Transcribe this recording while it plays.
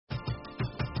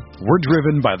We're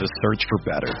driven by the search for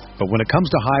better. But when it comes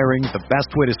to hiring, the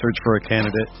best way to search for a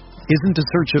candidate isn't to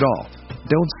search at all.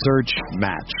 Don't search,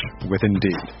 match with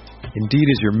Indeed. Indeed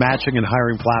is your matching and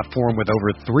hiring platform with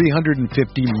over 350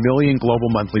 million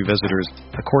global monthly visitors,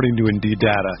 according to Indeed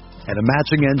data, and a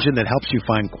matching engine that helps you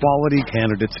find quality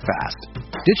candidates fast.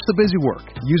 Ditch the busy work.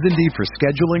 Use Indeed for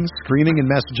scheduling, screening, and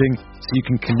messaging so you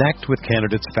can connect with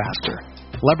candidates faster.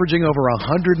 Leveraging over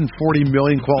 140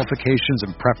 million qualifications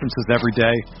and preferences every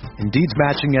day, Indeed's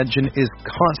matching engine is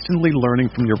constantly learning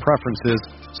from your preferences,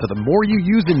 so the more you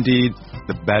use Indeed,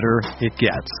 the better it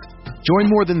gets.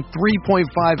 Join more than 3.5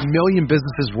 million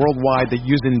businesses worldwide that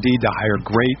use Indeed to hire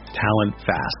great talent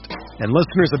fast. And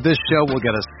listeners of this show will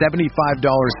get a $75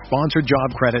 sponsored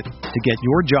job credit to get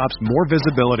your jobs more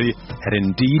visibility at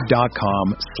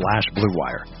Indeed.com/Blue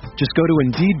Wire. Just go to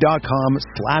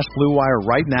Indeed.com/Blue Wire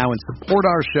right now and support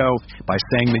our show by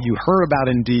saying that you heard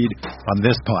about Indeed on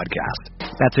this podcast.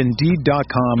 That's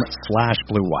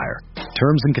Indeed.com/Blue Wire.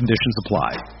 Terms and conditions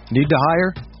apply. Need to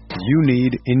hire? You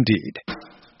need Indeed.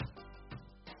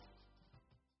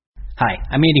 Hi,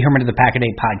 I'm Andy Herman of the Pack-A-Day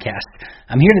Podcast.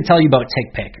 I'm here to tell you about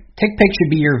TickPick. TickPick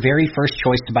should be your very first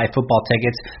choice to buy football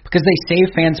tickets because they save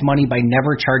fans money by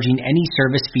never charging any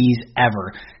service fees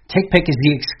ever. TickPick is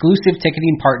the exclusive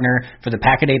ticketing partner for the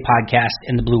Pack-A-Day Podcast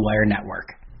and the Blue Wire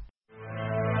Network.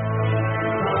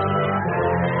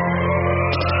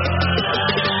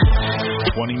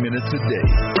 Minutes a day,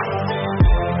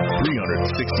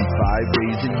 365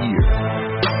 days a year.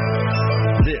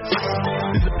 This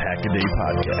is the Pack-A-Day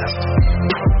Podcast.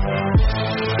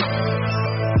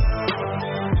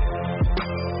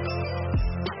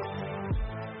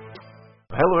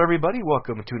 Hello, everybody.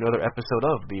 Welcome to another episode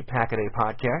of the Pack-A-Day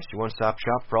Podcast, your one-stop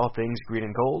shop for all things green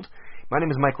and gold. My name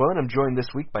is Mike Wendlandt. I'm joined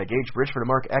this week by Gage Bridgford and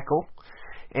Mark Eckel.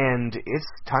 And it's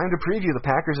time to preview the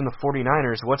Packers and the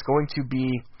 49ers, what's going to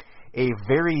be a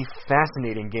very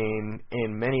fascinating game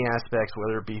in many aspects,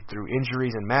 whether it be through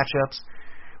injuries and matchups,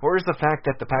 or is the fact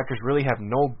that the Packers really have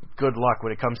no good luck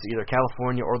when it comes to either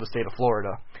California or the state of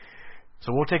Florida.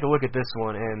 So we'll take a look at this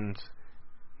one, and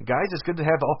guys, it's good to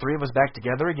have all three of us back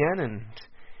together again, and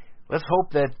let's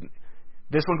hope that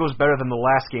this one goes better than the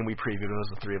last game we previewed when it was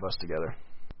the three of us together.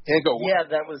 Yeah,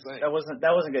 that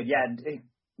wasn't good. Yeah,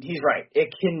 he's right.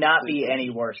 It cannot be any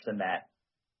worse than that.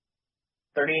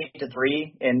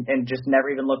 38-3 and just never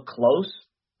even look close?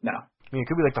 No. I mean, it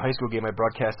could be like the high school game I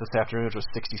broadcast this afternoon, which was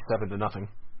 67-0.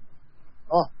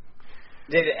 Oh.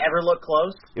 Did it ever look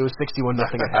close? It was 61-0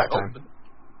 at halftime.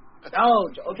 Oh,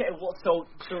 okay. Well, so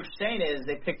what you're saying is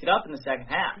they picked it up in the second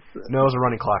half. No, it was a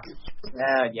running clock.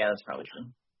 Yeah, that's probably true.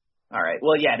 All right.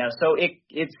 Well, yeah, no. So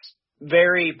it's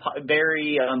very,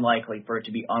 very unlikely for it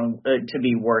to be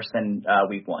worse than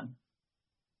week one.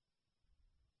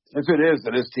 If it is,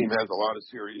 then this team has a lot of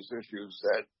serious issues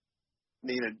that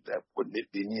would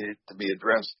be needed to be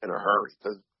addressed in a hurry.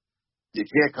 Because you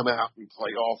can't come out and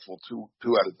play awful two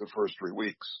out of the first 3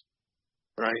 weeks,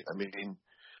 right? I mean, and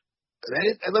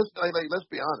let's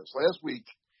be honest. Last week,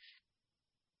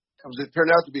 it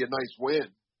turned out to be a nice win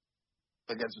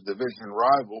against a division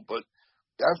rival, but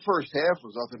that first half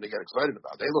was nothing to get excited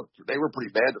about. They were pretty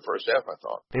bad the first half, I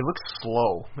thought. They looked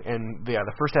slow, and yeah,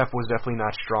 the first half was definitely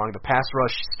not strong. The pass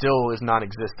rush still is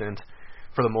non-existent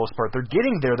for the most part. They're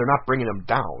getting there. They're not bringing them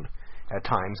down at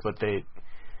times,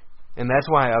 and that's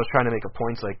why I was trying to make a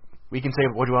point. Like, we can say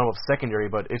what you want about the secondary,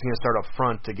 but it's going to start up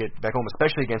front to get back home,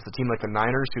 especially against a team like the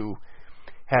Niners who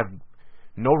have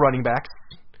no running backs,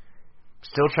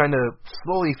 still trying to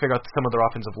slowly figure out some of their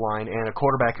offensive line, and a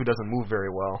quarterback who doesn't move very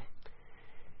well.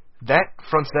 That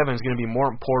front seven is going to be more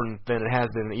important than it has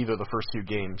been in either of the first two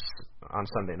games on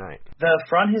Sunday night. The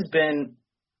front has been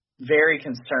very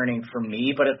concerning for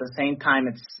me, but at the same time,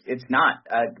 it's not.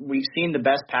 We've seen the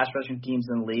best pass rushing teams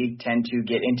in the league tend to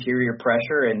get interior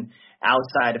pressure, and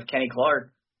outside of Kenny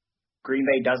Clark, Green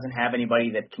Bay doesn't have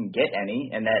anybody that can get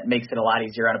any, and that makes it a lot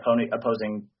easier on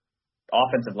opposing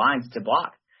offensive lines to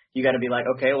block. You got to be like,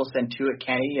 okay, we'll send two at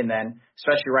Kenny, and then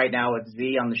especially right now with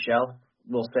Z on the shelf,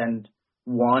 we'll send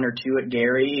 1 or 2 at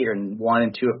Gary and 1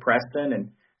 and 2 at Preston.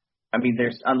 And I mean,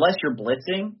 unless you're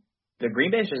blitzing, the Green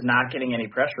Bay is just not getting any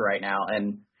pressure right now,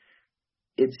 and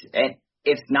it's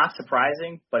not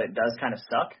surprising, but it does kind of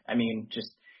suck. I mean,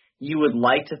 just you would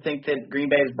like to think that Green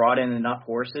Bay has brought in enough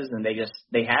horses, and they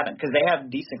haven't, because they have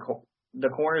decent. The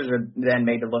corners are then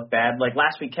made to look bad. Like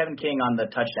last week, Kevin King on the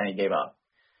touchdown he gave up,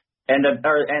 and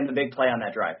the big play on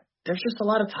that drive. There's just a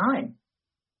lot of time.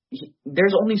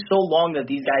 There's only so long that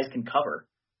these guys can cover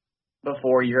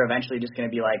before you're eventually just going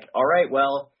to be like, all right,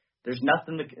 well, there's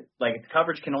nothing the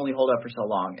coverage can only hold up for so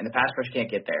long, and the pass rush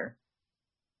can't get there.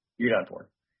 You're done for.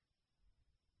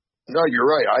 No, you're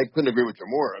right. I couldn't agree with you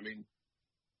more. I mean,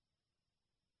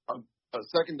 a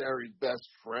secondary's best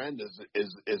friend is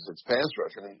its pass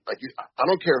rush, and like I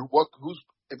don't care who's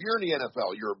if you're in the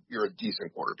NFL, you're a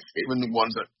decent quarterback. Even the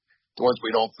ones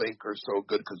we don't think are so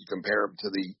good because you compare them to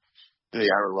the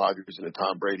Aaron Rodgers and the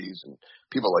Tom Brady's and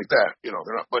people like that. You know,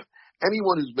 they're not. But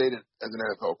anyone who's made it as an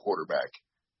NFL quarterback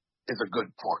is a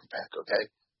good quarterback. Okay,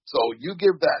 so you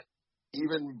give that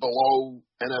even below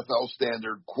NFL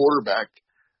standard quarterback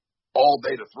all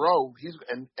day to throw.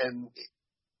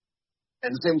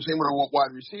 And same with a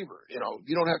wide receiver. You know,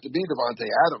 you don't have to be Devontae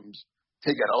Adams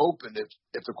to get open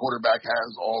if the quarterback has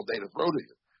all day to throw to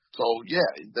you. So yeah,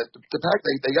 the Pack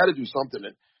they got to do something.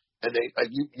 And they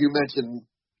you mentioned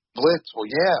blitz. Well,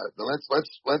 yeah, let's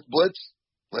blitz.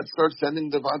 Let's start sending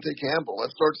Devontae Campbell.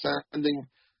 Let's start sending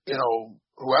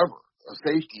whoever, a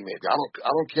safety maybe. I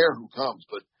don't care who comes,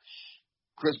 but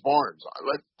Chris Barnes.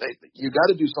 You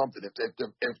got to do something.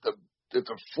 If the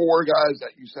four guys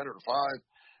that you sent or the five.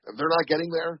 If they're not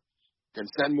getting there, then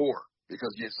send more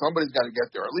because somebody's got to get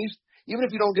there. At least, even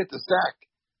if you don't get the sack,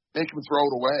 make them throw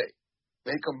it away.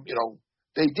 Make them,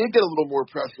 they did get a little more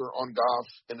pressure on Goff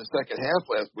in the second half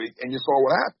last week, and you saw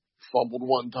what happened. Fumbled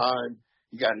one time.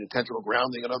 He got an intentional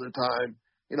grounding another time.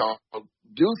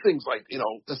 Do things like,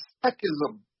 the sack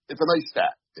it's a nice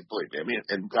stat, believe me. I mean,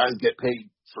 and guys get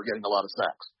paid for getting a lot of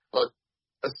sacks. But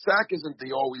a sack isn't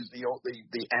always the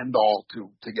end all to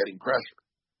getting pressure.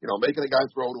 Making a guy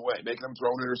throw it away, making him throw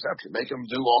an interception, making him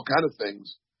do all kind of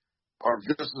things are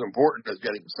just as important as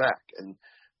getting a sack. And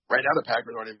right now the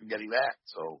Packers aren't even getting that.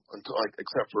 So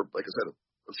except for, like I said,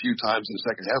 a few times in the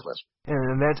second half last week.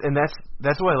 And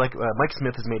that's why Mike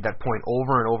Smith has made that point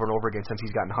over and over and over again since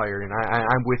he's gotten hired. And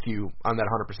I'm with you on that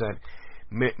 100%.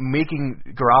 Making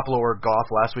Garoppolo or Goff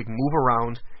last week move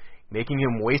around, making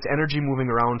him waste energy moving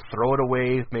around, throw it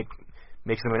away, make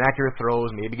some inaccurate throws,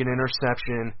 maybe get an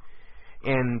interception.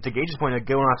 And to Gage's point of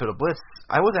going after the blitz,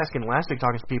 I was asking last week,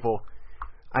 talking to people,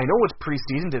 I know it's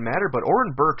preseason, didn't matter, but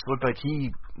Oren Burks looked like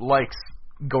he likes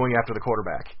going after the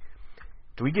quarterback.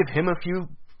 Do we give him a few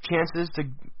chances to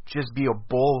just be a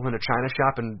bull in a china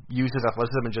shop and use his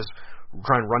athleticism and just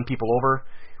try and run people over?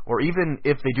 Or even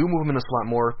if they do move him in a slot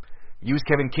more, use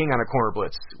Kevin King on a corner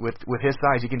blitz. With his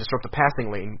size, he can disrupt the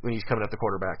passing lane when he's coming at the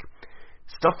quarterback.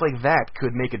 Stuff like that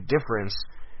could make a difference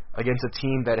against a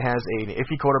team that has an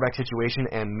iffy quarterback situation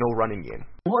and no running game.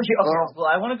 Well,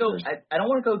 I want to go. I don't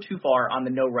want to go too far on the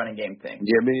no running game thing.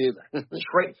 Yeah, me either.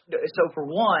 So for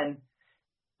one,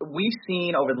 we've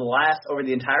seen over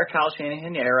the entire Kyle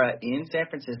Shanahan era in San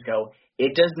Francisco,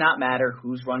 it does not matter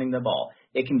who's running the ball.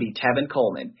 It can be Tevin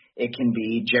Coleman. It can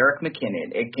be Jerick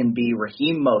McKinnon. It can be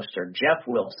Raheem Mostert, Jeff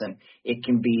Wilson. It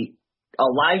can be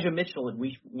Elijah Mitchell in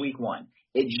week one.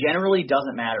 It generally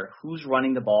doesn't matter who's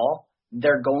running the ball.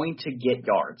 They're going to get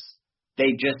yards.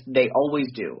 They always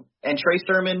do. And Trey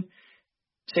Sermon,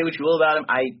 say what you will about him,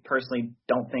 I personally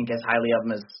don't think as highly of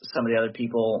him as some of the other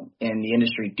people in the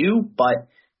industry do, but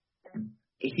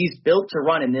he's built to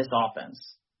run in this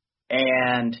offense.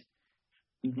 And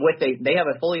they have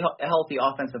a fully healthy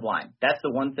offensive line. That's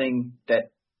the one thing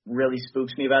that really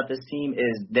spooks me about this team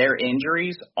is their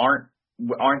injuries aren't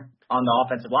on the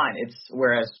offensive line.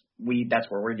 Whereas that's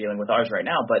where we're dealing with ours right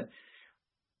now, but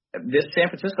this San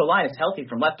Francisco line is healthy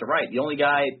from left to right. The only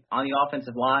guy on the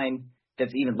offensive line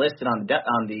that's even listed on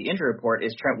the injury report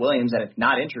is Trent Williams, and it's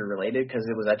not injury related because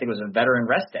I think it was a veteran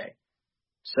rest day.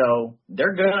 So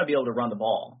they're going to be able to run the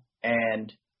ball.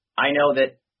 And I know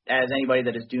that as anybody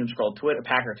that has doom scrolled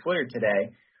Packer Twitter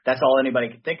today, that's all anybody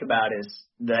can think about is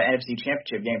the NFC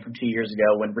Championship game from 2 years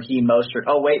ago when Raheem Mostert.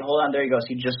 Oh wait, hold on, there he goes.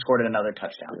 He just scored another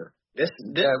touchdown. This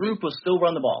group will still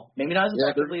run the ball. Maybe not as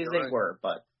effectively as they were,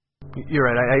 but. You're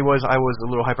right. I was a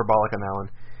little hyperbolic on that one.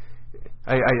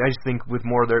 I just think with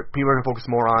more people are going to focus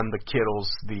more on the Kittles,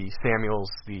 the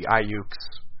Samuels, the Ayuks,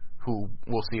 who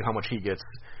we'll see how much he gets.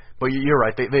 But you're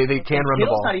right. They can run the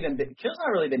ball. Kittle's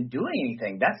not really been doing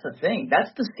anything. That's the thing.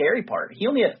 That's the scary part. He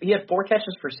had 4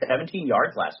 catches for 17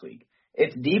 yards last week.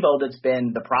 It's Debo that's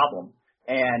been the problem,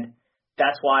 and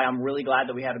that's why I'm really glad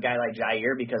that we have a guy like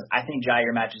Jair because I think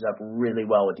Jair matches up really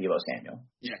well with Debo Samuel.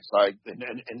 Yes,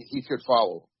 and he could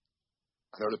follow.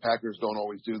 I know the Packers don't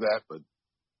always do that, but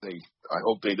I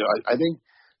hope they do. I think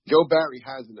Joe Barry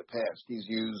has in the past. He's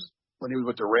used, when he was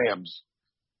with the Rams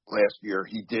last year,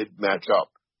 he did match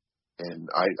up. And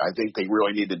I think they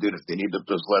really need to do this. They need to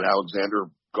just let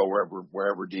Alexander go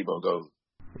wherever Debo goes.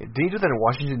 Did he do that in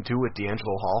Washington, too, with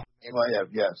D'Angelo Hall? He might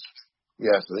have, yes.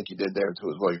 Yes, I think he did there, too,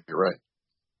 as well. You're right.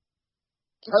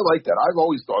 I like that. I've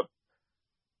always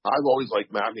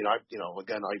liked Matt. I mean,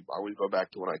 again, I always go back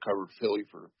to when I covered Philly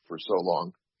for so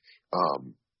long.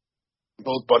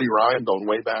 both Buddy Ryan going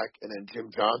way back, and then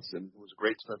Jim Johnson, who was a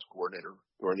great defense coordinator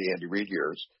during the Andy Reid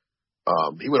years.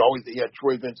 He had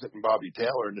Troy Vincent and Bobby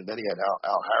Taylor, and then he had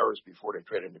Al Harris before they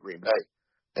traded him to Green Bay.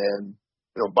 And,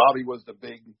 Bobby was the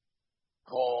big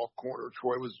tall corner.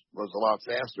 Troy was a lot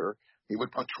faster. He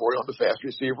would put Troy on the fast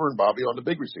receiver and Bobby on the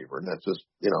big receiver, and that's just,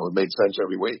 it made sense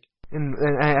every week. And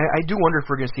I do wonder if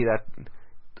we're going to see that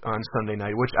on Sunday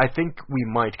night, which I think we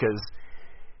might, because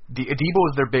Debo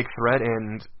is their big threat,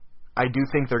 and I do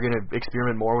think they're going to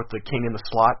experiment more with the king in the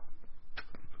slot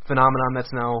phenomenon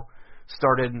that's now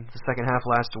started the second half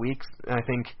last week. And I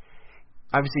think,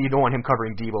 obviously, you don't want him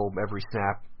covering Debo every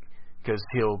snap, because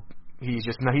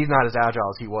he's not as agile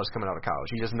as he was coming out of college.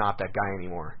 He's just not that guy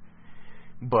anymore.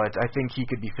 But I think he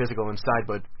could be physical inside.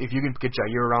 But if you can get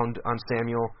Jair around on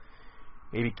Samuel,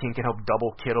 maybe King can help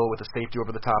double Kittle with a safety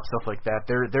over the top, stuff like that.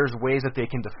 There's ways that they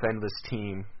can defend this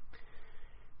team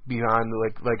beyond,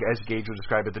 like as Gage would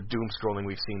describe it, the doom scrolling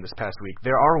we've seen this past week.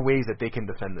 There are ways that they can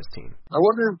defend this team. I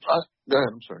wonder go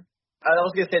ahead, I'm sorry. I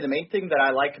was going to say the main thing that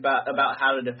I like about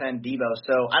how to defend Debo.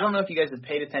 So I don't know if you guys have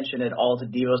paid attention at all to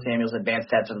Debo Samuel's advanced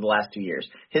stats over the last 2 years.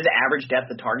 His average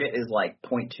depth of target is like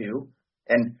 0.2,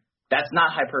 and that's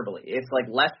not hyperbole. It's like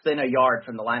less than a yard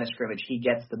from the line of scrimmage he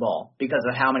gets the ball because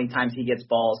of how many times he gets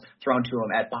balls thrown to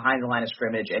him at behind the line of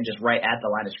scrimmage and just right at the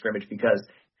line of scrimmage because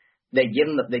they give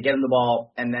him the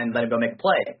ball and then let him go make a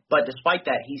play. But despite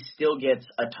that, he still gets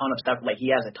a ton of stuff. Like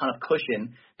he has a ton of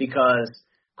cushion because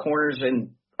corners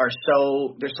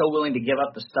they're so willing to give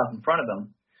up the stuff in front of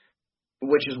them,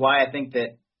 which is why I think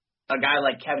that a guy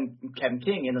like Kevin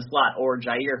King in the slot or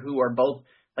Jair, who are both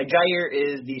like Jair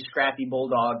is the scrappy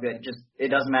bulldog that just it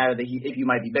doesn't matter that if you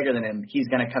might be bigger than him, he's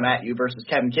going to come at you. Versus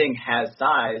Kevin King has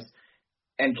size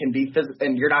and can be physical,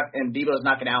 and Debo's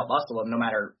not going to out-muscle him no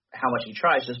matter how much he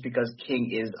tries, just because King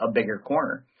is a bigger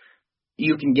corner.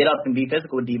 You can get up and be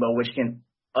physical with Debo, which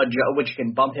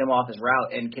can bump him off his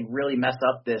route and can really mess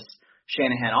up this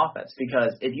Shanahan offense,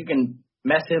 because if you can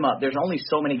mess him up, there's only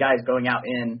so many guys going out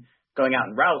in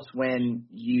routes when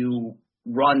you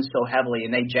run so heavily,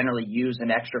 and they generally use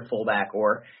an extra fullback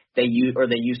or they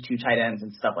use two tight ends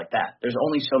and stuff like that. There's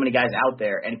only so many guys out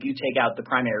there, and if you take out the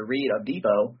primary read of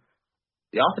Debo,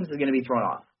 the offense is going to be thrown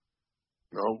off.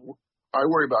 No, I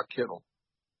worry about Kittle.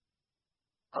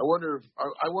 I wonder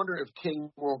if King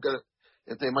won't get it,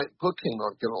 if they might put King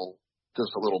on Kittle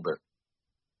just a little bit.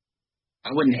 I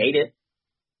wouldn't hate it.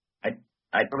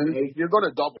 I mean, you're going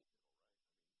to double.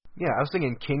 Yeah, I was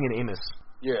thinking King and Amos.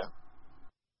 Yeah.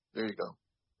 There you go.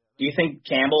 Do you think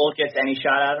Campbell gets any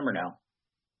shot at him or no?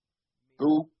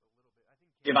 Who?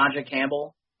 Devontae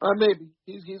Campbell? Maybe.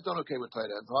 He's done okay with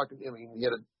tight ends. Hawkins, he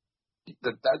had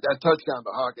that touchdown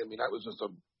to Hawkins. I was just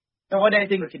a what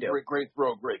anything we could do. Great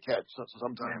throw, great catch. So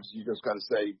sometimes you just got to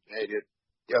say, hey,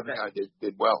 the other guy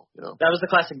did well. That was the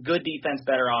classic good defense,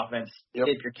 better offense. Yep.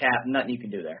 Hit your cap, nothing you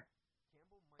can do there.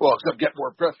 Well, except get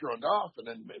more pressure on Goff, and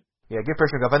then maybe. Yeah, get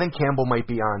pressure on Goff. I think Campbell might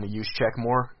be on the use check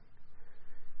more,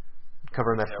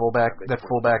 covering that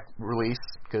fullback release,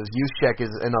 because use check is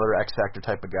another X factor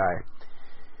type of guy.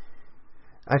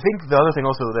 I think the other thing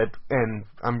also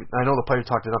I know the players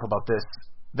talked enough about this.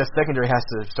 The secondary has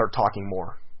to start talking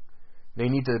more. They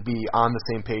need to be on the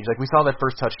same page. Like we saw that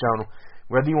first touchdown,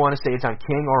 whether you want to say it's on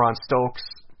King or on Stokes,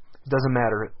 doesn't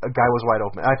matter. A guy was wide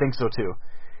open. I think so too.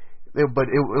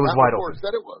 But it was wide open.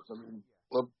 Said it was.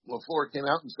 LaFleur came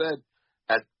out and said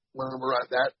when we're at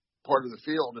that part of the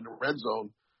field in the red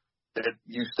zone that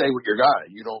you stay with your guy.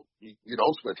 You don't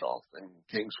switch off. And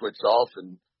King switched off,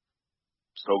 and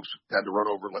Stokes had to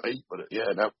run over late. But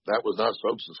that was not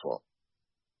Stokes' fault.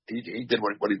 He did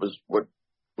what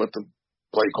the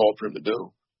play called for him to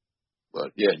do.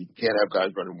 But yeah, you can't have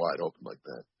guys running wide open like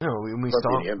that. No, we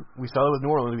saw it with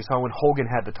New Orleans. We saw when Hogan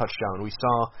had the touchdown. We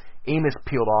saw Amos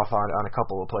peeled off on a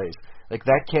couple of plays. Like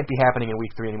that can't be happening in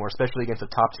Week 3 anymore, especially against a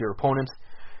top tier opponent,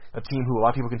 a team who a lot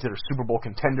of people consider Super Bowl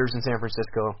contenders in San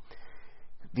Francisco.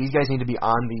 These guys need to be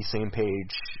on the same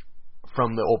page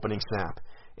from the opening snap,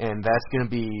 and that's going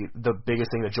to be the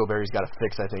biggest thing that Joe Barry's got to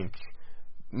fix. I think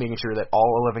making sure that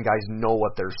all 11 guys know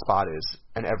what their spot is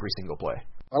in every single play.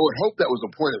 I would hope that was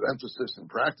a point of emphasis in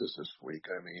practice this week.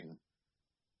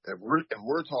 If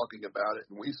we're talking about it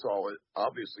and we saw it,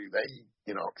 obviously they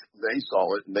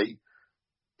saw it, and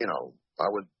I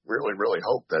would really, really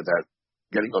hope that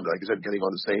getting on, like I said, getting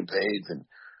on the same page and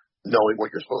knowing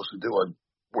what you're supposed to do and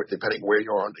depending where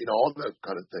you're on, all those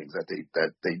kind of things that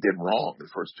they did wrong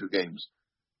the first two games.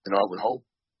 I would hope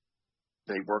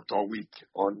they worked all week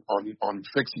on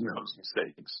fixing those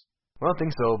mistakes. Well, I don't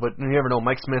think so, but you never know.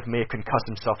 Mike Smith may have concussed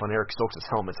himself on Eric Stokes'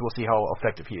 helmet, so we'll see how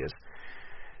effective he is.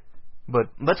 But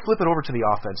let's flip it over to the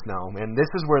offense now, and this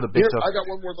is where the big stuff. I got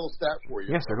one more little stat for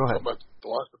you. Yes, sir. Go ahead. About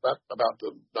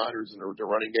the Niners and the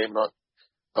running game.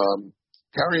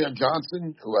 Kerryon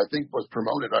Johnson, who I think was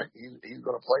promoted, he's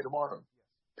going to play tomorrow,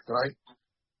 tonight.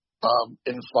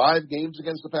 In 5 games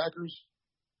against the Packers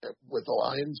with the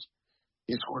Lions,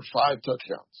 he scored 5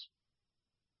 touchdowns.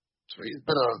 So he's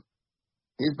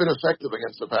been effective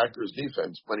against the Packers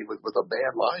defense when he was with a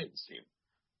bad Lions team.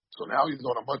 So now he's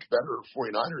on a much better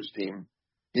 49ers team.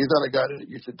 He's not a guy that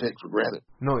you should take for granted.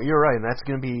 No, you're right, and that's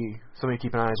going to be something to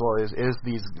keep an eye on as well, is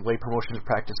these late promotions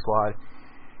practice squad.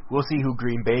 We'll see who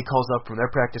Green Bay calls up from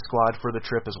their practice squad for the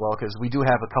trip as well, because we do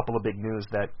have a couple of big news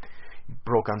that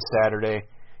broke on Saturday.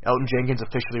 Elton Jenkins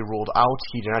officially ruled out.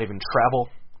 He did not even travel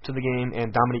to the game,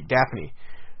 and Dominique Daphne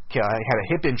had a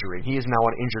hip injury. He is now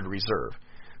on injured reserve.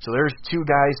 So there's 2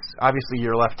 guys, obviously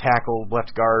your left tackle,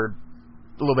 left guard,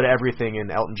 a little bit of everything,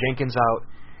 and Elton Jenkins out.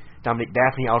 Dominique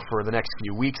Daphne out for the next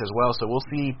few weeks as well, so we'll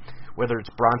see whether it's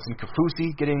Bronson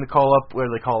Kafusi getting the call up, whether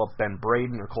they call up Ben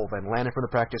Braden or Cole Wendlandt for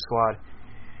the practice squad.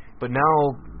 But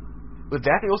now, with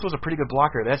Daphne also was a pretty good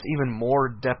blocker. That's even more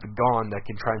depth gone that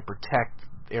can try and protect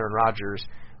Aaron Rodgers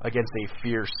against a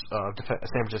fierce San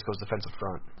Francisco's defensive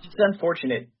front. It's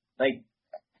unfortunate.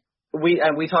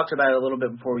 We talked about it a little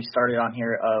bit before we started on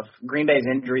here. Of Green Bay's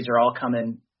injuries are all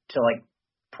coming to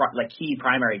key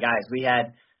primary guys. We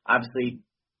had obviously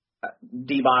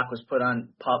D-Bach was put on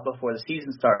PUP before the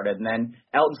season started, and then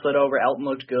Elton slid over. Elton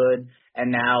looked good,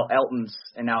 and now Elton's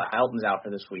out for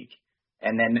this week.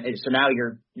 And then so now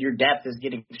your depth is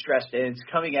getting stressed, and it's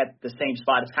coming at the same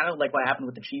spot. It's kind of like what happened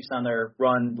with the Chiefs on their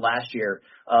run last year.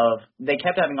 They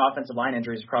kept having offensive line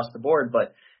injuries across the board,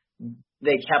 but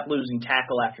they kept losing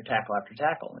tackle after tackle after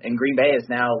tackle. And Green Bay is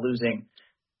now losing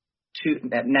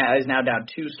down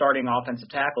 2 starting offensive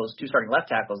tackles, 2 starting left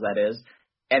tackles, that is,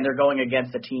 and they're going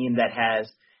against a team that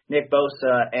has Nick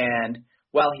Bosa, and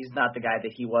he's not the guy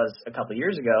that he was a couple of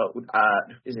years ago.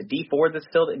 Is it D Ford that's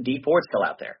still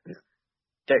out there?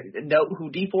 No,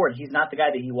 D Ford? He's not the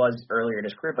guy that he was earlier in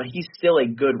his career, but he's still a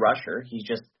good rusher. He's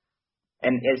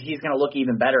going to look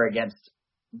even better against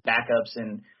backups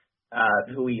and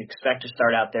who we expect to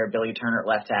start out there: Billy Turner at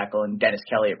left tackle and Dennis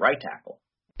Kelly at right tackle.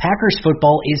 Packers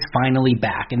football is finally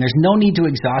back, and there's no need to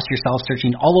exhaust yourself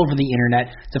searching all over the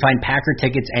internet to find Packer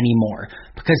tickets anymore.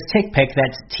 Because TickPick,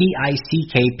 that's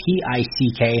TickPick,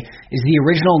 is the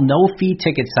original no-fee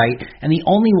ticket site, and the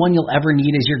only one you'll ever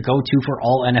need as your go-to for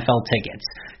all NFL tickets.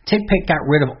 TickPick got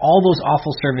rid of all those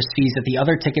awful service fees that the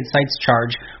other ticket sites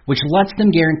charge, which lets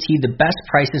them guarantee the best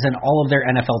prices on all of their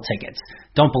NFL tickets.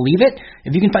 Don't believe it?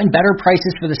 If you can find better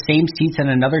prices for the same seats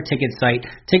on another ticket site,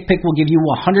 TickPick will give you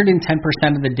 110%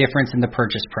 of the difference in the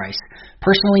purchase price.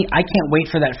 Personally, I can't wait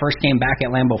for that first game back at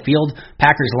Lambeau Field,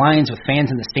 Packers-Lions with fans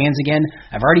in the stands again.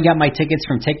 I've already got my tickets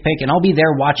from TickPick, and I'll be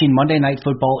there watching Monday Night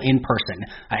Football in person.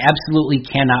 I absolutely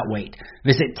cannot wait.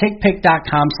 Visit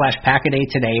TickPick.com/Packaday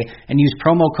today and use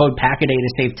promo code Packaday to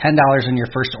save $10 on your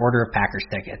first order of Packers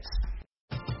tickets.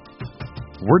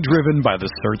 We're driven by the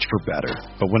search for better.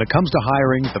 But when it comes to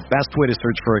hiring, the best way to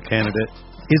search for a candidate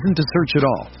isn't to search at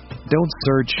all. Don't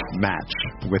search, match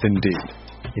with Indeed.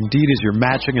 Indeed is your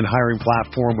matching and hiring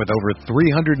platform with over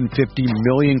 350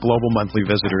 million global monthly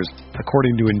visitors,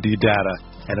 according to Indeed data,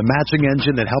 and a matching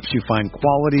engine that helps you find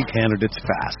quality candidates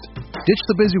fast. Ditch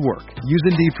the busy work. Use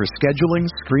Indeed for scheduling,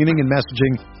 screening, and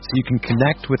messaging so you can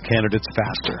connect with candidates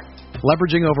faster.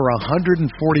 Leveraging over 140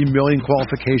 million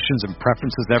qualifications and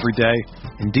preferences every day,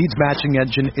 Indeed's matching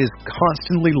engine is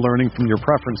constantly learning from your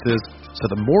preferences, so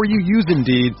the more you use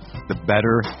Indeed, the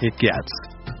better it gets.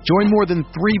 Join more than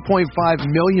 3.5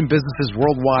 million businesses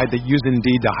worldwide that use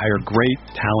Indeed to hire great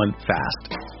talent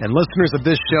fast. And listeners of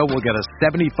this show will get a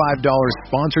 $75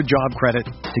 sponsored job credit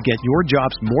to get your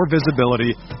jobs more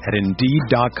visibility at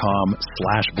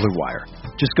Indeed.com/Blue Wire.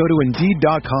 Just go to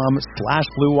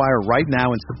Indeed.com/Blue Wire right now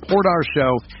and support our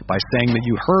show by saying that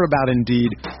you heard about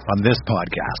Indeed on this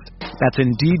podcast. That's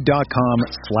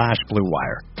Indeed.com/Blue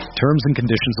Wire. Terms and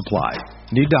conditions apply.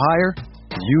 Need to hire?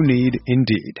 You need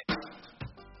Indeed.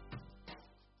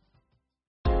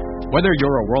 Whether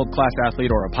you're a world-class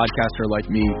athlete or a podcaster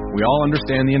like me, we all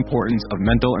understand the importance of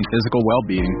mental and physical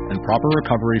well-being and proper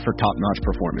recovery for top-notch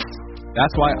performance.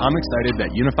 That's why I'm excited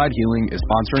that Unified Healing is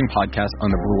sponsoring podcasts on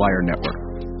the Blue Wire Network.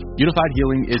 Unified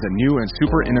Healing is a new and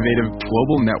super innovative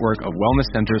global network of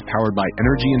wellness centers powered by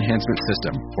Energy Enhancement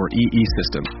System, or EE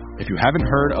System. If you haven't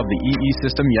heard of the EE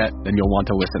System yet, then you'll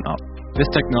want to listen up. This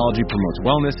technology promotes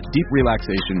wellness, deep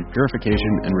relaxation,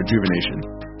 purification, and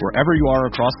rejuvenation. Wherever you are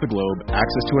across the globe,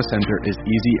 access to a center is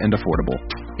easy and affordable.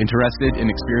 Interested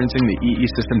in experiencing the EE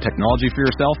System technology for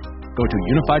yourself? Go to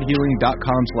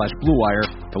unifiedhealing.com/bluewire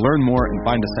to learn more and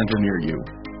find a center near you.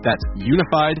 That's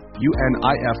unified,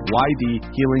 UNIFYD,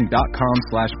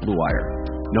 healing.com/bluewire.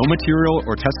 No material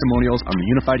or testimonials on the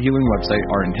Unified Healing website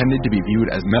are intended to be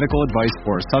viewed as medical advice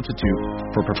or a substitute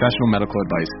for professional medical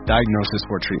advice, diagnosis,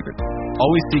 or treatment.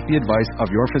 Always seek the advice of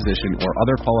your physician or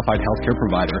other qualified healthcare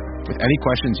provider with any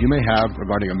questions you may have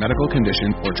regarding a medical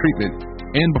condition or treatment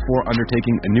and before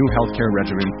undertaking a new healthcare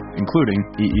regimen, including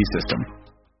EE system.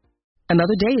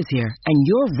 Another day is here, and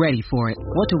you're ready for it.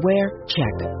 What to wear?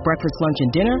 Check. Breakfast, lunch,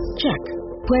 and dinner? Check.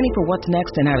 Planning for what's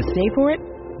next and how to save for it?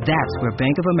 That's where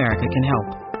Bank of America can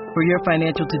help. For your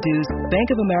financial to-dos, Bank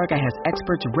of America has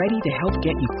experts ready to help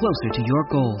get you closer to your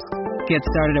goals. Get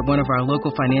started at one of our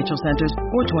local financial centers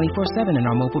or 24/7 in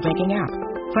our mobile banking app.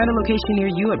 Find a location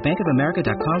near you at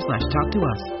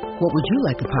bankofamerica.com/talktous. What would you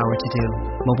like the power to do?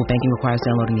 Mobile banking requires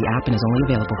downloading the app and is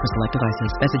only available for select devices.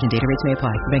 Message and data rates may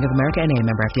apply. Bank of America N.A.,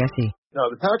 member FDIC.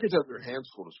 No, the Packers have their hands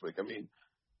full this week. I mean,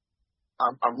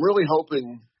 I'm really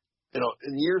hoping,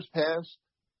 in years past,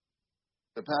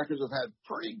 the Packers have had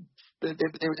they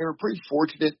were pretty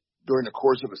fortunate during the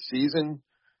course of a season,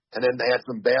 and then they had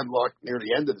some bad luck near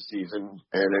the end of the season,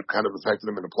 and it kind of affected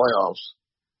them in the playoffs.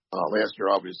 Last year,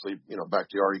 obviously,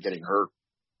 Bakhtiari getting hurt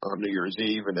on New Year's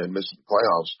Eve and then missing the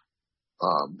playoffs.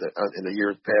 In the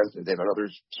years past, they've had other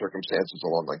circumstances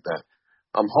along like that.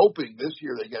 I'm hoping this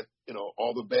year they get,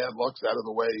 all the bad lucks out of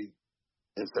the way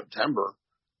in September,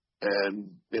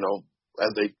 and,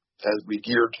 as we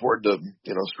gear toward the,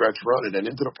 stretch run and then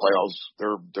into the playoffs,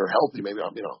 they're healthy. Maybe I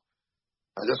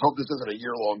just hope this isn't a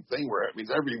year-long thing where it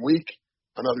means every week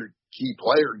another key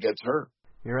player gets hurt.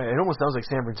 You're right. It almost sounds like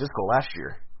San Francisco last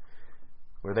year,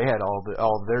 where they had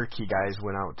all their key guys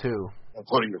went out too,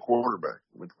 including the quarterback.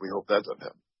 We hope that doesn't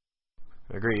happen.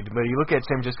 Agreed. But you look at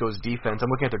San Francisco's defense. I'm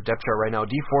looking at their depth chart right now.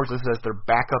 D Ford's listed as their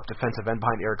backup defensive end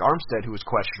behind Eric Armstead, who is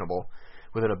questionable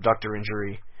with an abductor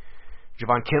injury.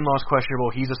 Javon Kinlaw's questionable.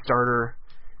 He's a starter.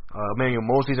 Emmanuel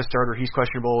Mosley's a starter. He's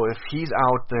questionable. If he's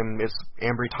out, then it's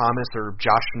Ambry Thomas or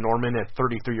Josh Norman at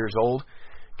 33 years old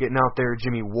getting out there.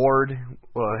 Jimmy Ward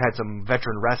had some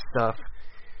veteran rest stuff.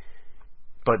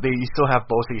 But you still have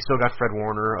Bosa. You still got Fred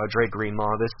Warner, Dre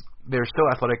Greenlaw. They're still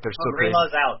athletic. They're still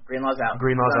Greenlaw's out. Greenlaw's out.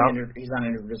 He's on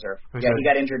injured reserve. He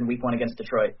got injured in Week 1 against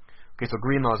Detroit. Okay, so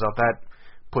Greenlaw's out. That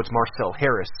puts Marcel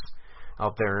Harris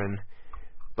out there.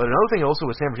 But another thing also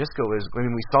with San Francisco is,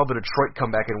 we saw the Detroit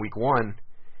comeback in Week 1.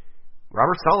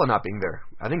 Robert Saleh not being there.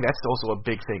 I think that's also a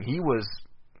big thing. He was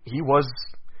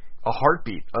a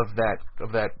heartbeat of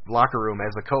that locker room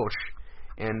as a coach.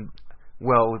 And,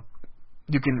 you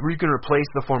can replace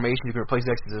the formation, you can replace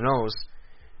the X's and O's.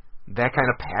 That kind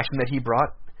of passion that he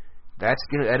brought, that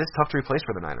is tough to replace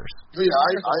for the Niners. Yeah,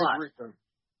 I agree.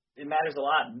 It matters a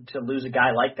lot to lose a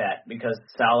guy like that because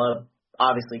Saleh,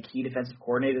 obviously key defensive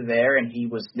coordinator there, and he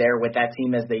was there with that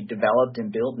team as they developed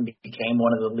and built and became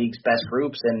one of the league's best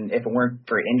groups. And if it weren't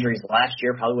for injuries last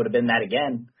year, probably would have been that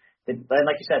again. But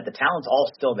like you said, the talent's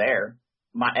all still there.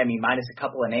 Minus a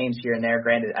couple of names here and there.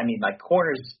 Granted,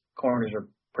 corners are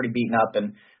pretty beaten up,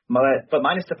 but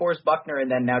minus DeForest Buckner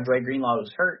and then now Dre Greenlaw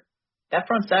who's hurt. That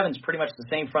front seven's pretty much the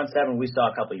same front seven we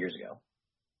saw a couple of years ago.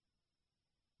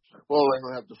 Well, they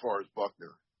don't have DeForest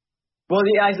Buckner. Well,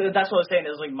 yeah, that's what I was saying.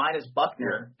 It was like minus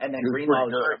Buckner and then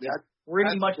Greenlaw was hurt.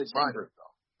 Pretty much the same group.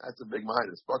 That's a big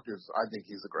minus. Buckner's, I think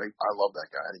he's I love that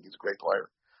guy. I think he's a great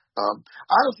player.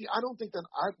 Honestly, I don't think that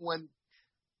when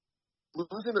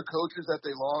losing the coaches that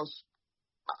they lost,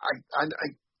 I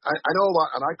know a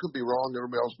lot, and I could be wrong.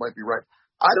 Everybody else might be right.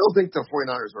 I don't think the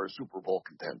 49ers are a Super Bowl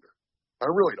contender. I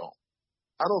really don't.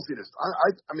 I don't see this.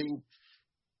 I think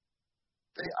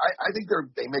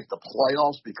they make the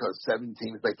playoffs because 7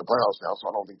 teams make the playoffs now. So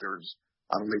I don't think they're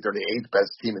the 8th best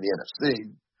team in the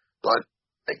NFC. But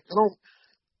they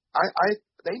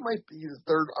might be the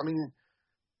 3rd.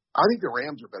 I think the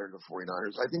Rams are better than the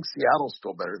 49ers. I think Seattle's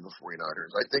still better than the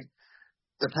 49ers. I think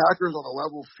the Packers on a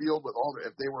level field with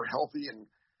if they were healthy and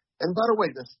by the way,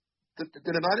 did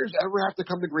the Niners ever have to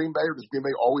come to Green Bay, or does Green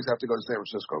Bay always have to go to San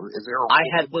Francisco? I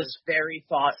had this very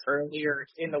thought earlier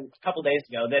a couple days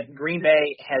ago that Green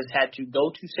Bay has had to go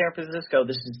to San Francisco.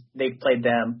 They've played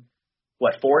them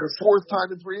fourth time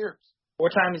in 3 years.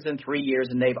 4 times in 3 years,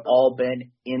 and they've all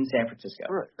been in San Francisco.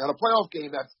 Right. Now the playoff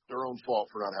game, that's their own fault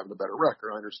for not having a better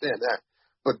record. I understand that,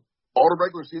 but all the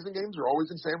regular season games are always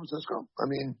in San Francisco. I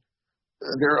don't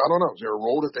know. Is there a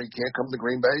role that they can't come to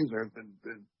Green Bay?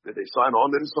 Did they sign on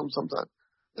to this sometime?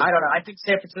 I don't know. I think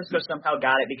San Francisco somehow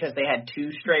got it because they had 2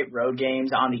 straight road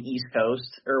games on the East Coast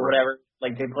or whatever.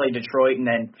 Like they played Detroit and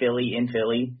then Philly in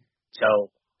Philly. So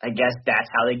I guess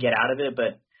that's how they get out of it.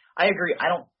 But I agree. I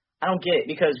I don't get it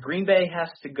because Green Bay has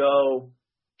to go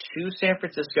to San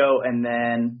Francisco and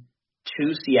then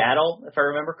to Seattle, if I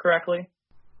remember correctly.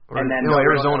 And then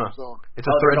Arizona. It's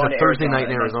a Thursday night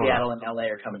in Arizona. Seattle and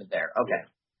LA are coming to there. Okay.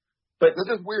 But it's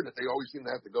just weird that they always seem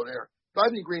to have to go there. But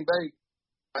I think Green Bay,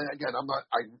 tonight's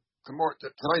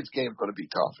game is going to be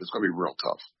tough. It's going to be real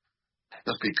tough.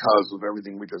 Just because of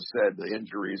everything we just said, the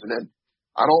injuries. And then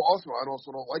I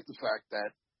also don't like the fact that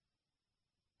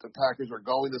the Packers are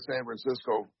going to San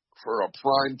Francisco for a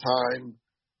prime time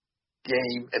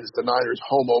game, and it's the Niners'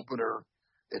 home opener.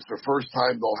 It's the first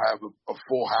time they'll have a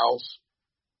full house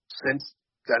since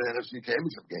that NFC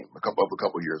Championship game a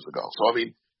couple years ago. So I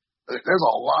mean, there's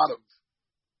a lot of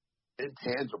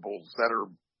intangibles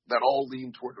that all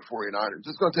lean toward the 49ers.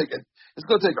 It's going to take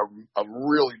a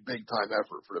really big time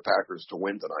effort for the Packers to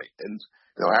win tonight, and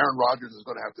Aaron Rodgers is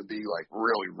going to have to be like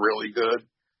really, really good,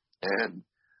 and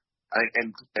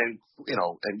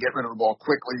get rid of the ball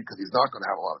quickly because he's not going to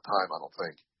have a lot of time, I don't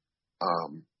think.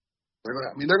 They're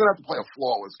going to have to play a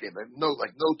flawless game. No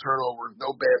turnovers,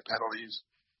 no bad penalties.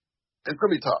 It's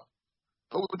going to be tough.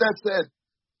 But with that said,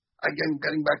 again,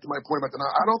 getting back to my point about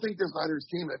I don't think this Niners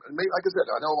team, and maybe, like I said,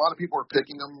 I know a lot of people are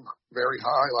picking them very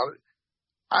high.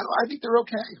 I think they're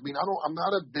okay. I mean, I'm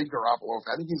not a big Garoppolo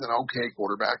fan. I think he's an okay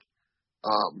quarterback.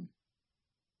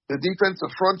 The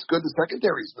defensive front's good. The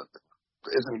secondary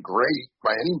isn't great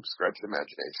by any stretch of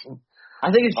imagination. I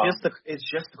think it's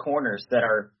just the corners that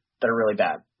are really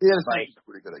bad. Yeah, it's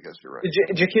pretty good. I guess you're right.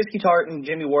 Jaquiski Tartt and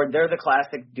Jimmy Ward, they're the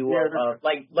classic duo of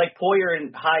like Poyer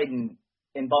and Hyde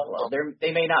in Buffalo. They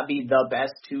may not be the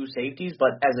best two safeties,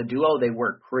 but as a duo, they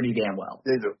work pretty damn well.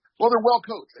 They do. Well, they're well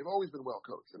coached. They've always been well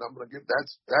coached, and I'm going to give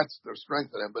that's their strength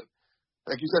to them. But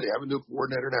like you said, they have a new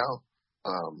coordinator now.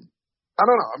 I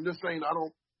don't know. I'm just saying I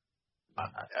don't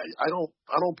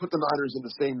put the Niners in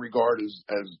the same regard as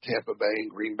Tampa Bay and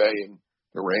Green Bay and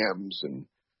the Rams, and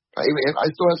I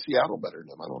still have Seattle better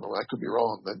than them. I don't know. I could be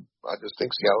wrong, but I just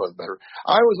think Seattle is better.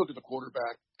 I always look at the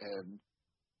quarterback and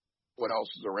what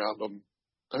else is around them.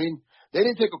 I mean, they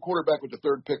didn't take a quarterback with the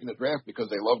third pick in the draft because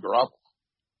they love Garoppolo,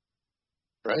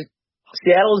 right?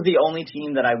 Seattle is the only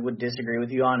team that I would disagree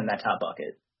with you on in that top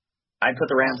bucket. I'd put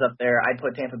the Rams up there. I'd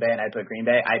put Tampa Bay and I'd put Green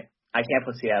Bay. I can't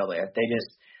put Seattle there.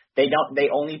 They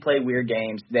only play weird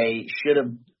games. They should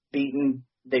have beat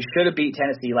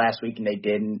Tennessee last week and they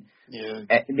didn't. Yeah.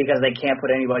 Because they can't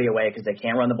put anybody away because they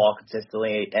can't run the ball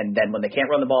consistently. And then when they can't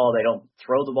run the ball, they don't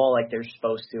throw the ball like they're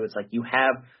supposed to. It's like you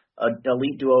have an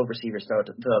elite duo of receivers throw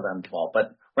them the ball.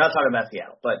 But we're not talking about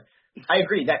Seattle. But I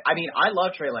agree I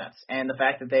love Trey Lance and the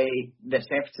fact that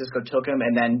San Francisco took him,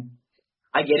 and then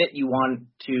I get it. You want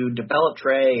to develop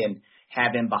Trey and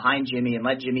have him behind Jimmy and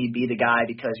let Jimmy be the guy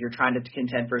because you're trying to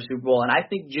contend for a Super Bowl. And I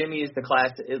think Jimmy is the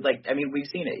class. We've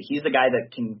seen it. He's the guy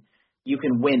that you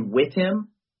can win with him,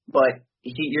 but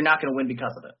you're not going to win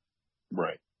because of it.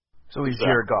 Right. So he's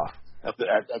Jared Goff.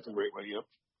 That's a great way.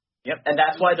 Yep, and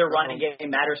that's why their running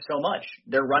game matters so much.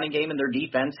 Their running game and their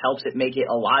defense helps it make it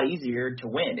a lot easier to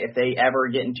win. If they ever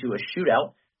get into a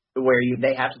shootout where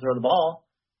they have to throw the ball,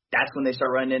 that's when they start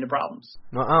running into problems.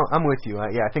 No, I'm with you. I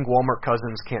think Walmart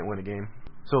Cousins can't win a game.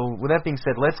 So with that being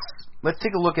said, let's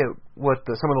take a look at what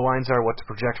some of the lines are, what to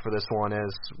project for this one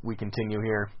as we continue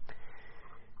here.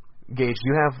 Gage, do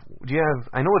you have?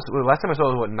 I know last time I saw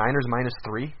it was Niners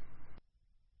 -3.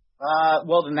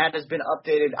 Well, then that has been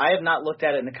updated. I have not looked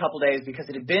at it in a couple days because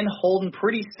it had been holding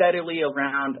pretty steadily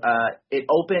around. It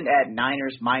opened at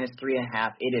Niners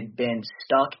 -3.5. It had been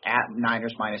stuck at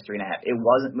Niners -3.5. It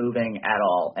wasn't moving at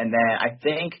all. And then I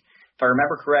think, if I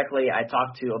remember correctly, I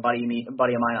talked to a buddy of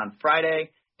mine on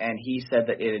Friday, and he said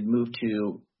that it had moved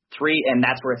to 3, and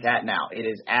that's where it's at now. It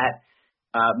is at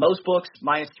most books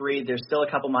 -3. There's still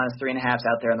a couple -3.5s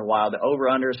out there in the wild. The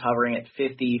over/under is hovering at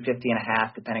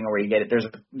 50.5, depending on where you get it. There's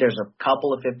a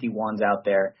couple of 51s out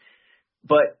there,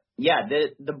 but yeah,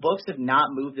 the books have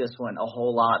not moved this one a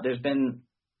whole lot. There's been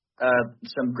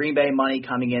some Green Bay money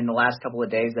coming in the last couple of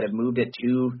days that have moved it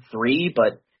to 3,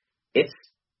 but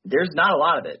there's not a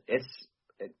lot of it.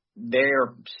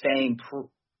 They're staying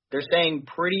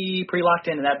pretty locked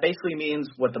in, and that basically means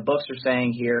what the books are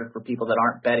saying here for people that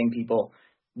aren't betting people.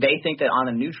 They think that on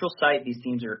a neutral site, these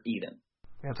teams are even.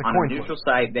 Yeah, it's a on coin a neutral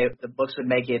site, the books would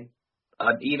make it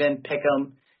even, pick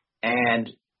them, and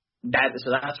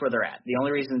so that's where they're at. The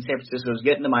only reason San Francisco is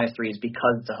getting the -3 is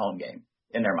because it's a home game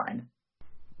in their mind.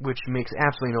 Which makes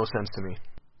absolutely no sense to me.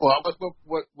 Well,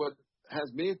 what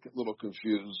has me a little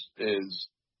confused is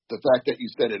the fact that you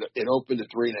said it opened at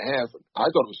 3.5. I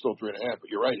thought it was still 3.5, but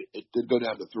you're right. It did go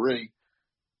down to 3.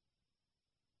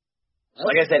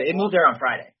 Like I said, it moved there on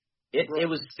Friday. It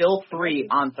was still 3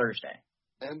 on Thursday,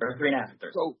 or 3.5 on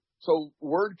Thursday. So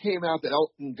word came out that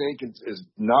Elton Jenkins is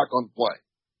not going to play.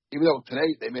 Even though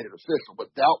today they made it official,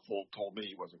 but doubtful told me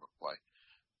he wasn't going to play.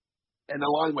 And the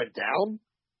line went down.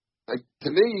 Like, to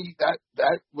me, that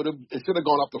would have, it should have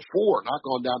gone up to 4, not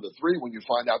gone down to 3 when you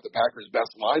find out the Packers'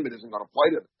 best lineman isn't going to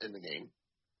play in the game.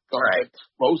 Right.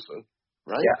 Explosive,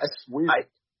 right? Yeah. It's weird.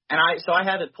 I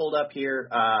had it pulled up here,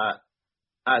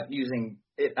 using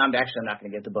it. I'm not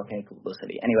going to get the book any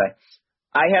publicity. Anyway,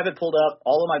 I have it pulled up.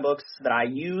 All of my books that I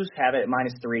use have it at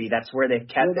 -3. That's where they've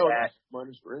kept it at.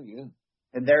 -3, yeah.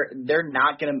 They're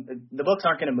not going to, the books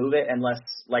aren't going to move it unless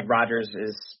like Rodgers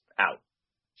is out,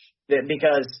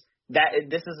 because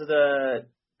this is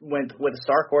with a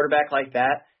star quarterback like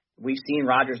that, we've seen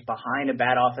Rodgers behind a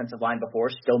bad offensive line before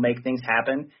still make things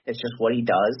happen. It's just what he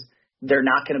does. They're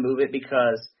not going to move it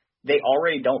because they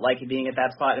already don't like it being at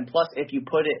that spot. And plus, if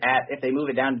they move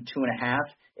it down to 2.5,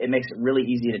 it makes it really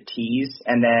easy to tease.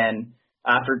 And then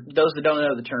for those that don't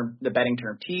know the betting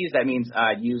term tease, that means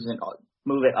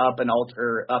move it up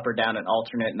or down an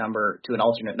alternate number to an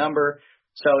alternate number.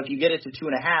 So if you get it to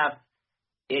 2.5,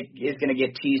 it is going to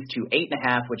get teased to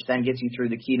 8.5, which then gets you through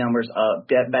the key numbers of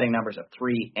betting numbers of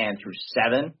 3 and through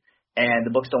 7. And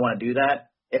the books don't want to do that.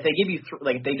 If they give you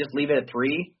if they just leave it at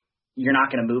 3, you're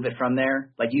not going to move it from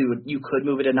there. Like you could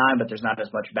move it to 9, but there's not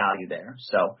as much value there.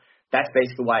 So that's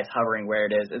basically why it's hovering where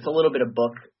it is. It's a little bit of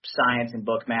book science and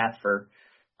book math for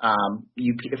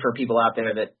people out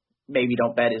there that maybe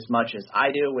don't bet as much as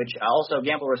I do, which I also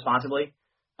gamble responsibly.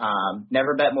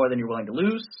 Never bet more than you're willing to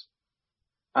lose.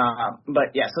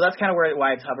 But yeah, so that's kind of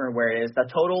why it's hovering where it is. The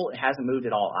total hasn't moved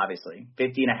at all, obviously.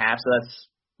 50.5. So that's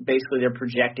basically they're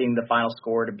projecting the final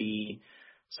score to be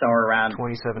somewhere around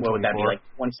 27-24. What would that be, like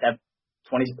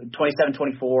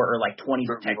 27-24 or like 20,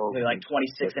 technically like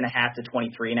 26.5 to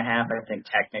 23.5. I think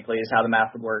technically is how the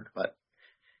math would work. But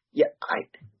yeah, I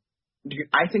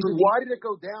think. So why did it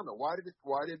go down though? Why did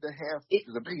the half? It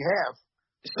was a big half.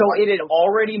 So it had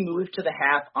already moved to the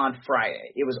half on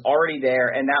Friday. It was already there,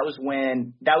 and that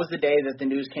was the day that the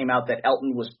news came out that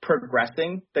Elton was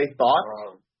progressing. They thought.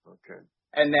 Oh, okay.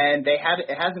 And then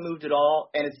it hasn't moved at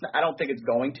all, and I don't think it's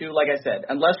going to. Like I said,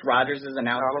 unless Rodgers is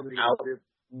announced out,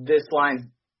 this line's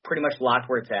pretty much locked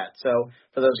where it's at. So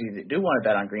for those of you that do want to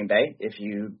bet on Green Bay, if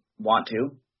you want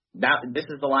to, this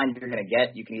is the line you're going to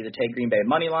get. You can either take Green Bay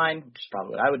money line, which is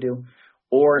probably what I would do,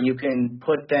 or you can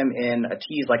put them in a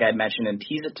tease like I mentioned and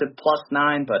tease it to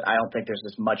 +9, but I don't think there's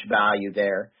as much value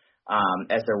there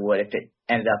as there would if it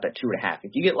ended up at 2.5.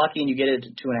 If you get lucky and you get it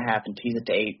to 2.5 and tease it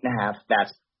to 8.5,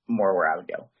 that's more where I would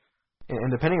go.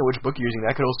 And depending on which book you're using,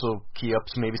 that could also key up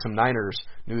maybe some Niners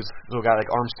news. So a guy like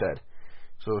Armstead.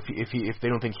 So if they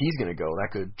don't think he's going to go,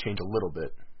 that could change a little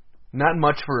bit. Not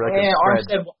much for like a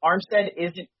spread. Armstead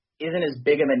isn't as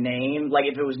big of a name. Like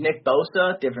if it was Nick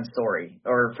Bosa, different story,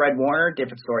 or Fred Warner,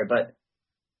 different story. But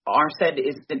Armstead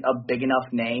isn't a big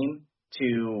enough name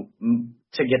to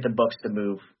get the books to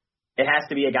move. It has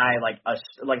to be a guy like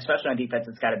especially on defense.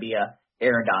 It's got to be a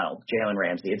Aaron Donald, Jalen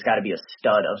Ramsey. It's got to be a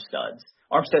stud of studs.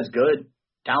 Armstead's good,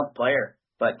 talented player,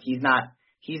 but he's not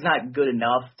good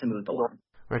enough to move the line.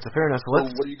 Right, so fair enough. So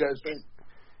what do you guys think?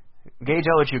 Gage,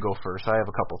 I'll let you go first. I have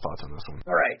a couple thoughts on this one.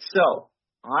 All right, so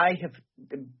I have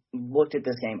looked at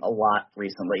this game a lot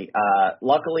recently.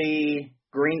 Luckily,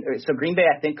 Green Bay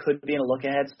I think could be in a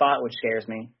look-ahead spot, which scares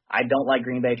me. I don't like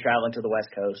Green Bay traveling to the West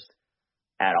Coast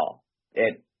at all.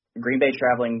 Green Bay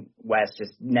traveling west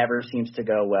just never seems to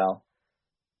go well.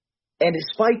 And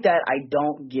despite that, I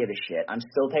don't give a shit. I'm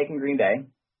still taking Green Bay.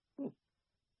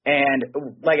 And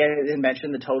like I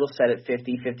mentioned, the total set at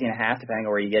 50.5, depending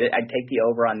on where you get it. I'd take the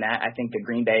over on that. I think that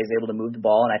Green Bay is able to move the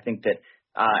ball, and I think that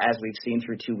as we've seen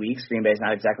through 2 weeks, Green Bay is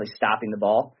not exactly stopping the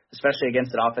ball, especially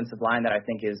against an offensive line that I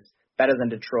think is better than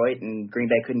Detroit, and Green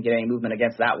Bay couldn't get any movement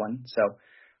against that one. So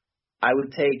I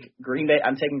would take Green Bay.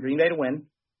 I'm taking Green Bay to win.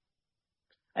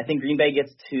 I think Green Bay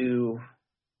gets to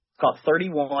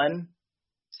 31.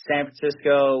 San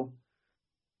Francisco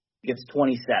gets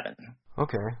 27.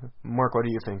 Okay. Mark, what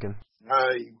are you thinking?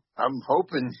 I'm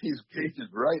hoping Gage is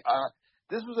right.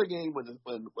 This was a game when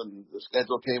the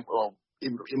schedule came, well,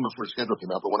 even before the schedule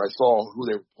came out, but when I saw who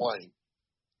they were playing,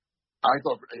 I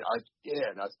thought,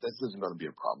 this isn't going to be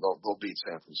a problem. They'll beat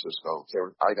San Francisco.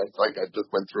 I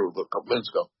just went through a couple minutes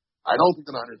ago. I don't think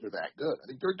the Niners are that good. I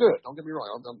think they're good. Don't get me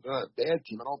wrong. They're not a bad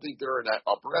team. I don't think they're in that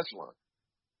upper echelon.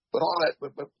 But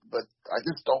I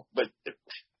just don't. But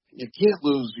you can't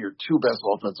lose your two best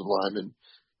offensive linemen,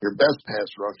 your best pass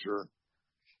rusher.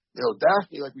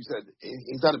 Daphne, like we said,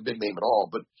 he's not a big name at all.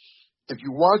 But if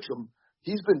you watch him,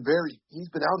 he's been on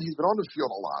the field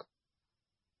a lot.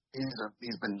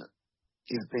 He's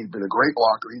been a great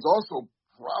blocker. He's also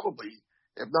probably,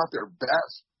 if not their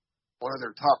best, one of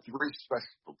their top 3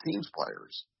 special teams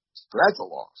players. So that's a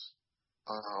loss.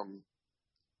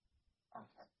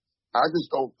 I just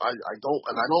don't, I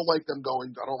don't like them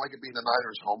going, I don't like it being the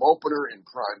Niners home opener in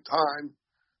prime time.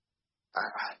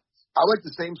 I like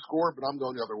the same score, but I'm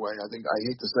going the other way. I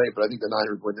hate to say it, but I think the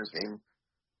Niners win this game.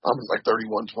 It's like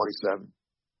 31-27.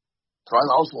 So I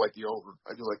also like the over.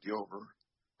 I do like the over.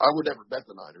 I would never bet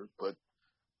the Niners, but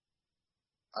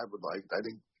I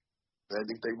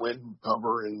think they win,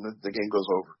 cover, and the game goes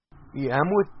over. Yeah,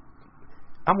 I'm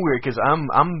weird because I'm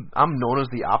known as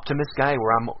the optimist guy,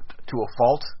 where I'm to a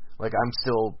fault. Like, I'm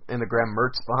still in the Graham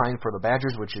Mertz behind for the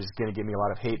Badgers, which is going to give me a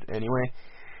lot of hate anyway.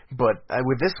 But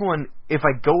with this one, if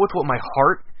I go with what my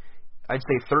heart, I'd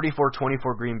say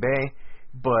 34-24 Green Bay,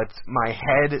 but my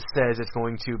head says it's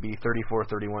going to be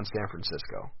 34-31 San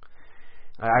Francisco.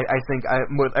 I think,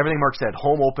 with everything Mark said,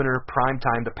 home opener, prime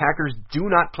time. The Packers do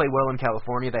not play well in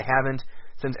California. They haven't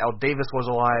since Al Davis was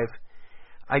alive.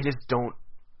 I just don't.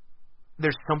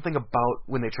 There's something about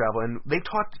when they travel, and they've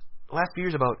talked the last few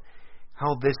years about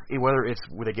how this, whether it's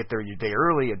when they get there a day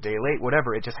early, a day late,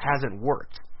 whatever, it just hasn't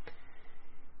worked.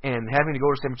 And having to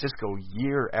go to San Francisco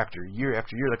year after year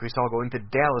after year, like we saw going to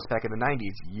Dallas back in the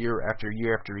 90s, year after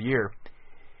year after year,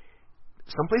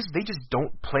 some places they just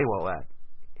don't play well at.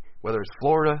 Whether it's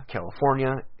Florida,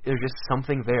 California, there's just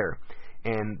something there.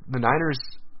 And the Niners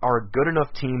are a good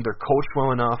enough team, they're coached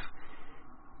well enough,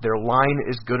 their line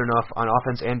is good enough on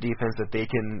offense and defense that they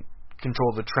can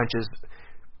control the trenches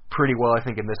pretty well, I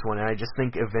think, in this one. And I just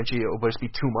think eventually it will just be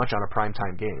too much on a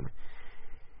primetime game.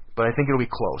 But I think it'll be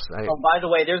close. By the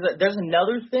way, there's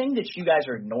another thing that you guys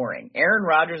are ignoring. Aaron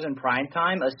Rodgers in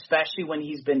primetime, especially when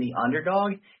he's been the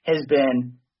underdog, has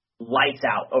been lights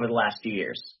out over the last few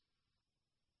years.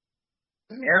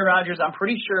 Aaron Rodgers, I'm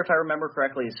pretty sure, if I remember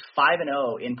correctly, is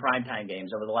 5-0 in primetime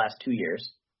games over the last 2 years.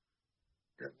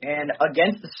 And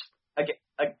against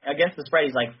the spread,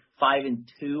 he's like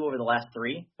 5-2 over the last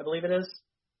 3, I believe it is.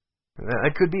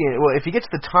 It could be. Well, if he gets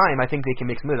the time, I think they can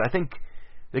make some moves. I think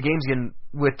the game's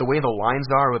with the way the lines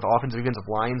are, with offensive and defensive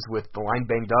lines, with the line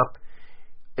banged up,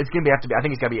 it's going to have to be. I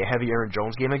think it's got to be a heavy Aaron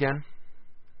Jones game again.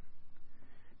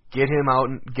 Get him out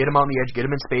on the edge, get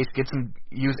him in space,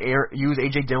 use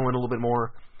AJ Dillon a little bit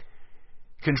more.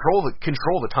 Control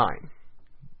the time.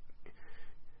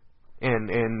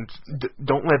 And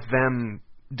don't let them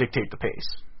dictate the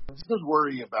pace. I just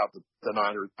worry about the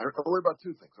Niners. I worry about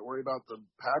 2 things. I worry about the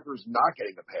Packers not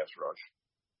getting the pass rush.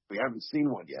 We haven't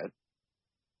seen one yet.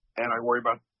 And I worry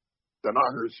about the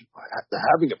Niners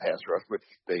having a pass rush, which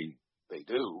they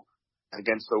do,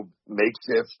 against the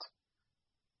makeshift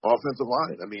offensive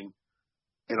line. I mean,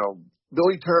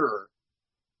 Billy Turner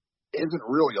isn't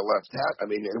really a left tackle. I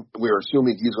mean, we're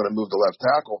assuming he's going to move to left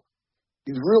tackle.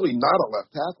 He's really not a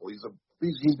left tackle.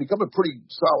 He's become a pretty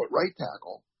solid right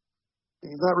tackle.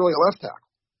 He's not really a left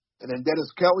tackle. And then Dennis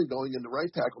Kelly going into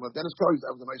right tackle. Now, Dennis Kelly's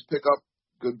having a nice pickup,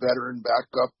 good veteran,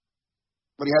 backup,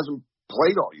 but he hasn't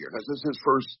played all year. This is his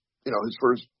first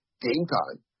game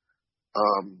time.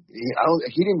 He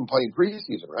didn't even play in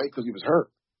preseason, right? Because he was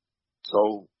hurt.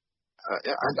 So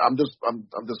I'm just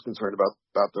concerned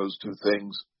about those 2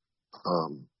 things.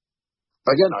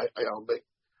 Again,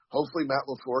 hopefully Matt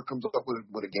LaFleur comes up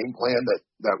with a game plan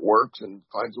that works and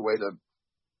finds a way to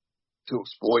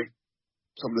exploit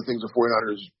some of the things the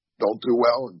 49ers don't do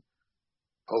well, and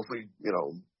hopefully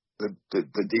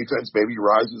the defense maybe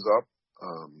rises up.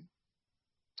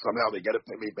 Somehow they get it.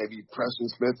 Maybe Preston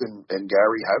Smith and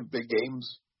Gary have big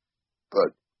games,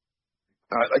 but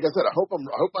like I said, I hope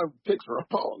my picks are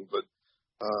wrong, but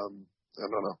I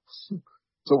don't know.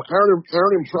 So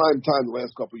Aaron in prime time the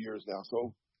last couple of years now.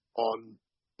 So on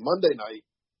Monday night,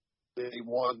 they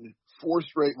won 4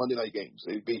 straight Monday night games.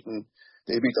 They beat the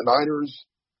Niners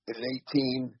in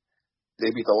 18.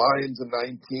 They beat the Lions in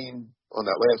 19 on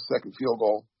that last second field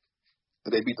goal.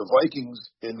 And they beat the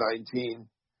Vikings in 19,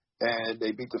 and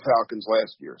they beat the Falcons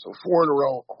last year. So 4 in a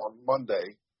row on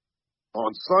Monday.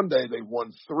 On Sunday, they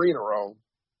won 3 in a row,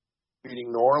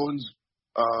 beating New Orleans,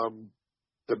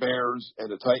 the Bears, and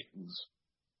the Titans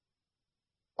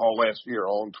all last year,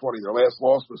 all in 20. Their last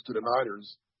loss was to the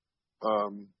Niners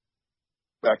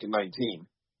back in 19.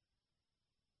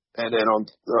 And then on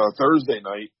Thursday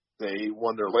night, they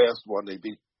won their last one. They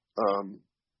beat the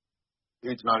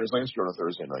Niners last year on a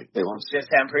Thursday night. They lost.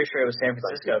 I'm pretty sure it was San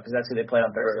Francisco because that's who they played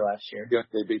on Thursday last year. Yeah,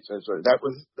 they beat San Francisco.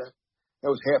 That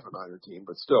was half a Niner team,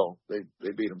 but still, they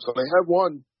beat them. So they have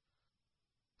won.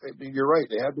 You're right.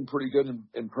 They have been pretty good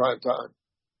in prime time.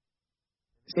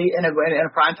 See, in a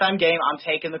primetime game, I'm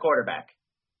taking the quarterback.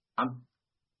 I'm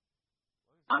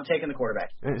taking the quarterback.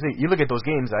 See, you look at those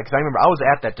games, because I remember I was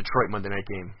at that Detroit Monday night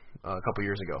game a couple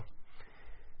years ago.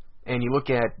 and you look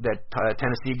at that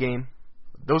Tennessee game,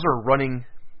 those are running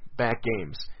back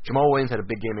games. Jamal Williams had a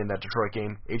big game in that Detroit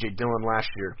game, A.J. Dillon last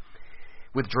year.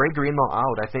 With Dre Greenlaw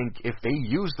out, I think if they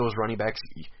use those running backs,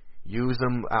 use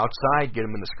them outside, get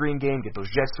them in the screen game, get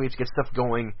those jet sweeps, get stuff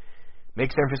going,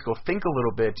 make San Francisco think a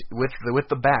little bit with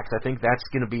the backs. I think that's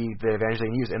going to be the advantage they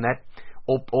can use, and that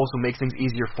also makes things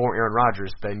easier for Aaron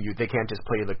Rodgers. They can't just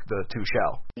play the two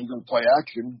shell. He's going to play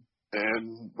action,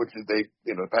 and which is the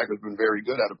Packers have been very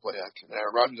good at play action.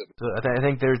 Aaron Rodgers. So I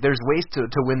think there's ways to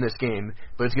win this game,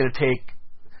 but it's going to take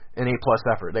an A-plus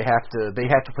effort. They have to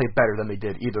play better than they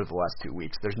did either of the last 2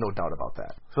 weeks. There's no doubt about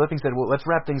that. So that being said, let's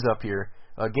wrap things up here.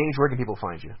 Gage, where can people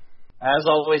find you? As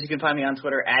always, you can find me on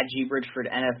Twitter at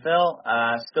 @GBridgfordNFL.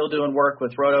 Still doing work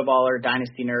with Rotoballer,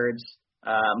 Dynasty Nerds,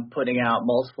 putting out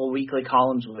multiple weekly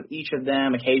columns with each of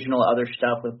them, occasional other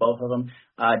stuff with both of them.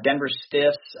 Denver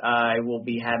Stiffs, I will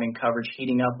be having coverage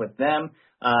heating up with them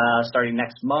starting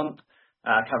next month,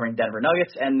 covering Denver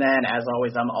Nuggets. And then, as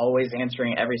always, I'm always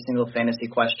answering every single fantasy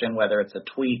question, whether it's a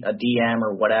tweet, a DM,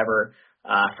 or whatever,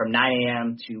 from 9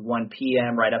 a.m. to 1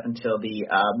 p.m. right up until the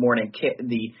morning kick,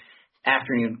 the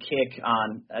afternoon kick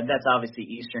on, that's obviously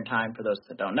Eastern time for those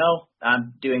that don't know.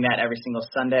 I'm doing that every single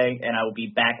Sunday, and I will be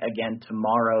back again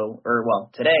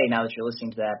today, now that you're listening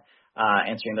to that,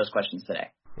 answering those questions today.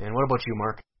 And what about you,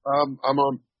 Mark?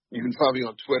 You can find me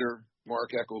on Twitter,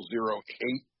 Mark Eckel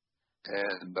 08,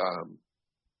 and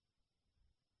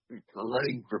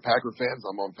running for Packer fans,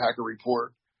 I'm on Packer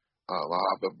Report. I'll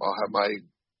have my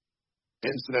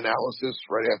instant analysis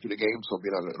right after the game, so it'll be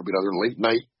another late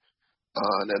night.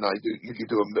 And then I usually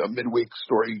do a midweek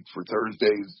story for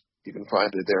Thursdays. You can find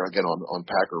it there again on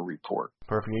Packer Report.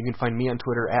 Perfect. You can find me on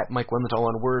Twitter at Mike Wendlandt, all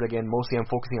on word. Again, mostly I'm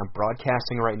focusing on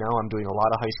broadcasting right now. I'm doing a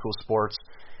lot of high school sports,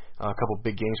 a couple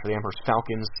big games for the Amherst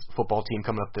Falcons football team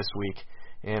coming up this week,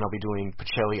 and I'll be doing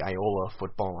Pacelli Iola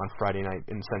football on Friday night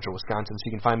in central Wisconsin. So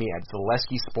you can find me at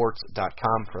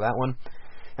ZaleskiSports.com for that one.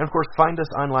 And, of course, find us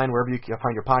online wherever you can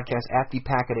find your podcast, at the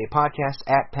Pack-A-Day Podcast,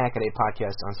 at Pack-A-Day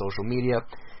Podcast on social media,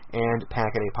 and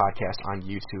Pack-A-Day Podcast on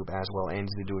YouTube as well.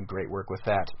 Andy's been doing great work with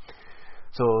that.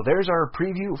 So there's our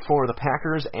preview for the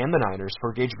Packers and the Niners.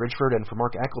 For Gage Bridgford and for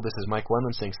Mark Eckel, this is Mike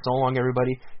Wendlandt saying so long,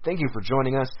 everybody. Thank you for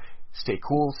joining us. Stay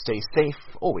cool, stay safe,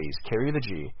 always carry the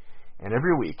G. And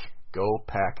every week, go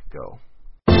Pack, go.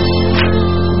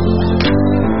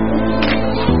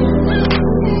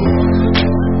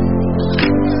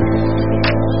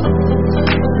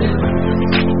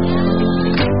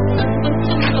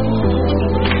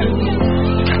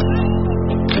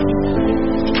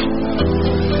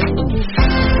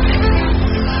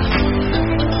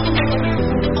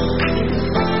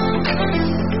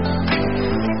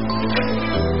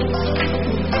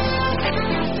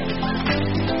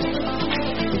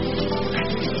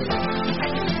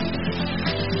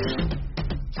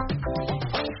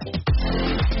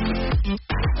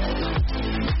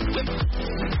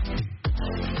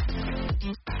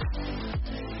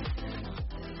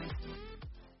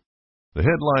 The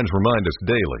headlines remind us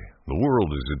daily, the world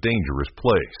is a dangerous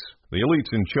place. The elites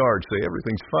in charge say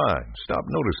everything's fine, stop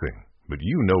noticing. But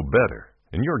you know better.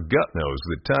 And your gut knows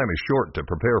that time is short to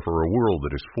prepare for a world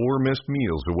that is 4 missed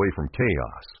meals away from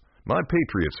chaos. My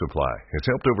Patriot Supply has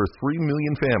helped over 3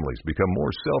 million families become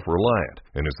more self-reliant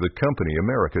and is the company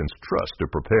Americans trust to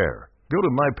prepare. Go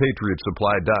to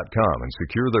MyPatriotSupply.com and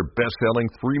secure their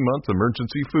best-selling 3-month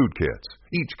emergency food kits.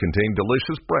 Each contain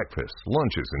delicious breakfasts,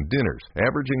 lunches, and dinners,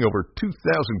 averaging over 2,000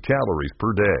 calories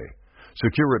per day.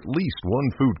 Secure at least 1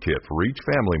 food kit for each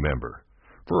family member.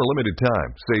 For a limited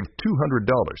time, save $200,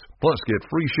 plus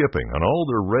get free shipping on all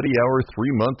their Ready Hour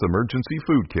 3-month emergency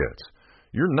food kits.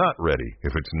 You're not ready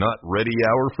if it's not Ready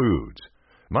Hour Foods.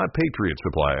 My Patriot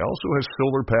Supply also has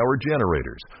solar power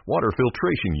generators, water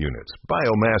filtration units,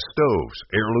 biomass stoves,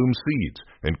 heirloom seeds,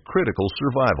 and critical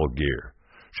survival gear.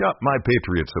 Shop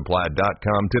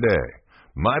MyPatriotSupply.com today.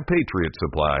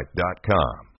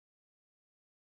 MyPatriotSupply.com.